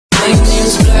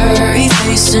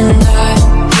Listen, I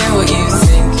hear what you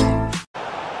think.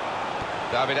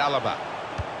 David Alaba.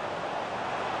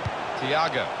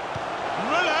 Thiago.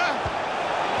 Müller.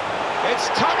 It's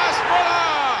Thomas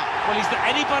Müller. Well, is there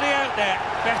anybody out there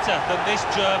better than this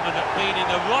German at being in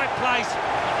the right place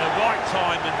at the right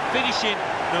time and finishing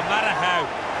no matter how?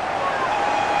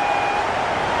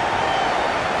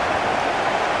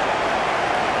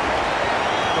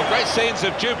 Well, great scenes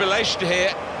of jubilation here,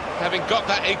 having got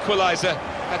that equaliser.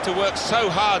 Had to work so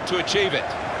hard to achieve it.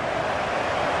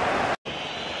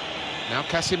 Now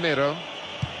Casemiro,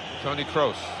 Toni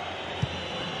Kroos.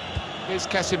 Here's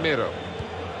Casemiro.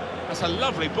 That's a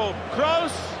lovely ball.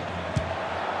 Kroos!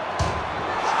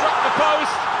 Struck the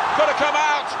post, could have come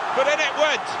out, but in it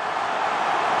went.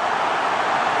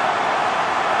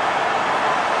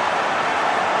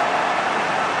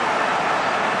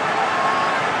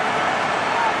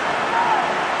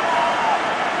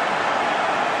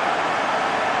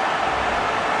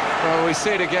 Well, we see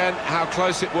it again, how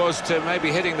close it was to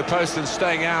maybe hitting the post and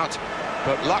staying out,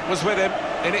 but luck was with him.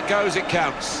 In it goes, it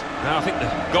counts. Now, I think the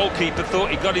goalkeeper thought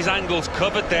he got his angles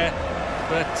covered there,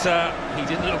 but he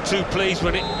didn't look too pleased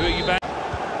when it blew you back.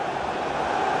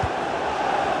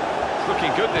 It's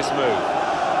looking good, this move.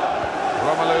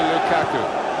 Romelu Lukaku.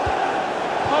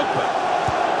 Pogba.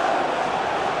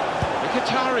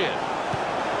 Mkhitaryan.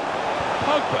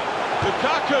 Pogba.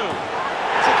 Lukaku.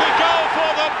 It's a good goal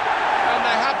for them. And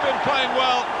they have been playing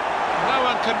well. No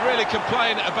one can really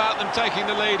complain about them taking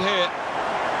the lead here.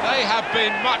 They have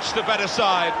been much the better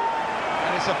side.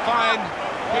 And it's a fine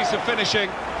piece of finishing.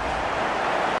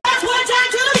 That's what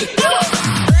time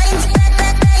to